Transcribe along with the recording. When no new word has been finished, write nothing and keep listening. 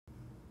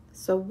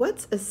So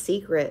what's a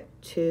secret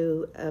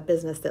to a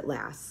business that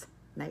lasts?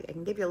 And I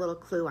can give you a little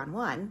clue on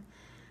one.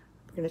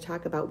 We're going to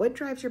talk about what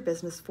drives your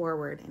business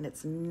forward, and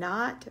it's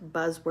not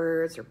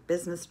buzzwords or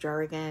business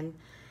jargon.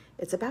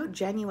 It's about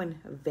genuine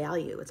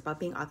value. It's about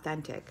being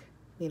authentic.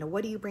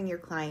 What do you bring your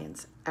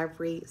clients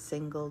every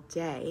single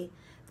day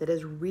that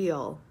is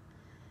real?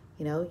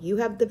 You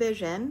have the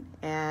vision,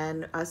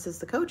 and us as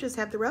the coaches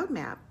have the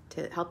roadmap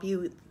to help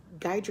you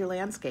guide your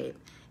landscape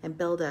and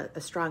build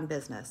a strong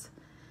business.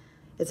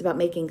 It's about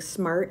making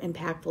smart,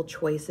 impactful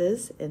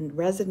choices and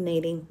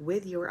resonating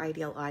with your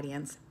ideal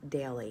audience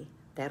daily.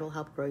 That'll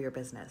help grow your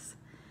business.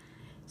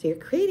 So you're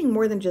creating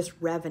more than just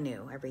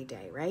revenue every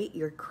day, right?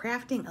 You're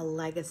crafting a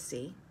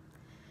legacy.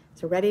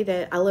 So ready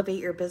to elevate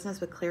your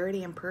business with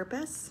clarity and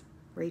purpose?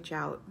 Reach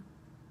out.